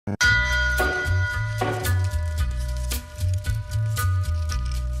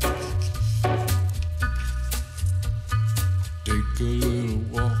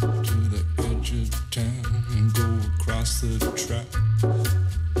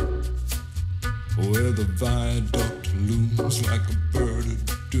where the viaduct looms like a bird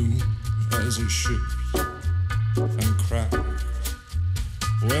of doom as it shifts and cracks,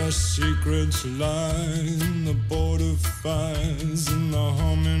 where secrets lie in the border fires and the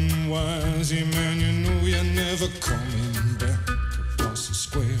humming wires. Yeah, man, you know you're never coming back. Past the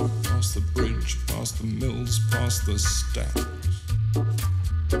square, past the bridge, past the mills, past the stacks.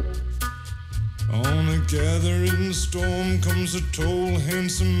 On a gathering storm comes a tall,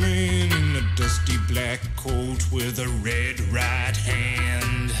 handsome man in a dusty black coat with a red right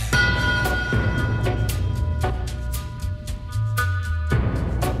hand.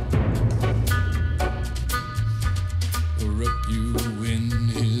 He'll wrap you in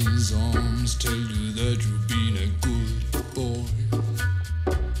his arms, tell you that you've been a good boy.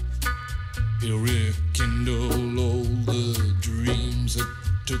 He'll rekindle all the dreams that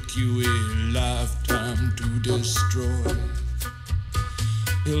took you a lifetime to destroy.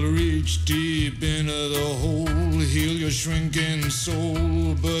 He'll reach deep into the hole, heal your shrinking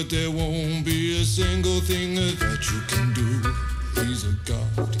soul, but there won't be a single thing that you can do. He's a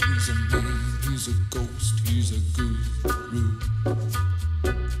god, he's a man, he's a ghost, he's a guru.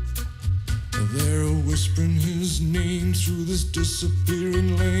 They're whispering his name through this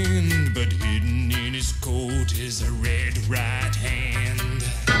disappearing land, but hidden in his coat is a red right hand.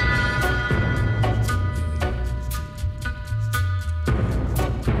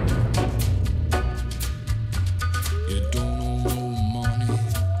 You don't owe no money,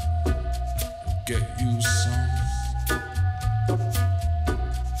 get you some.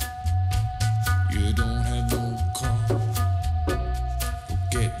 You don't have no car,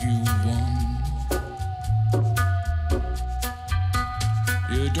 get you one.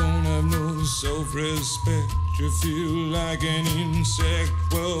 You don't have no self-respect, you feel like an insect.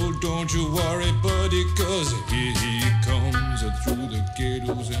 Well, don't you worry, buddy, cause here he comes through the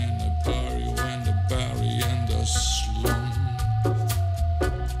ghettos and the barrio and the barry and the slum.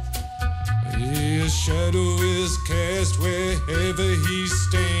 His shadow is cast wherever he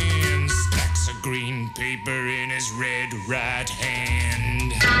stands, stacks of green paper in his red right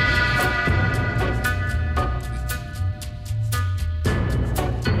hand.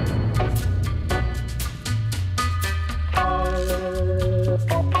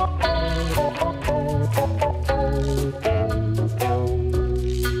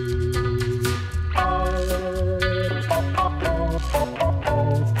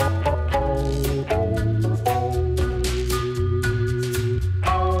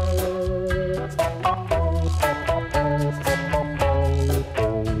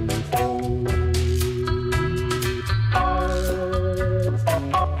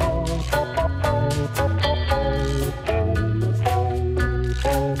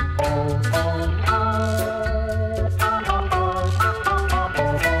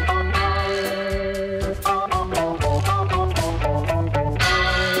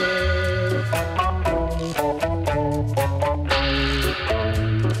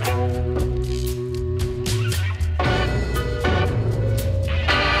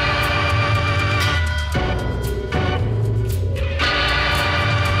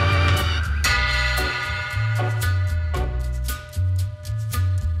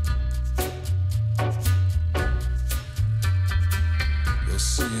 You'll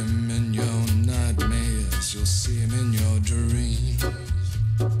see him in your nightmares, you'll see him in your dreams.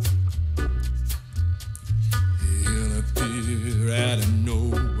 He'll appear out of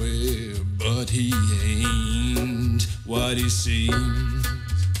nowhere, but he ain't what he seems.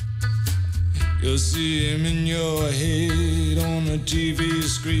 You'll see him in your head on the TV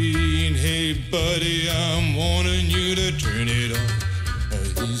screen. Hey buddy, I'm warning you to turn it off.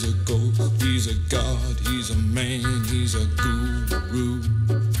 He's a ghost, he's a god, he's a man, he's a guru.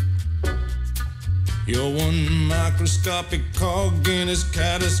 You're one microscopic cog in his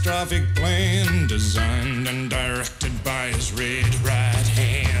catastrophic plan, designed and directed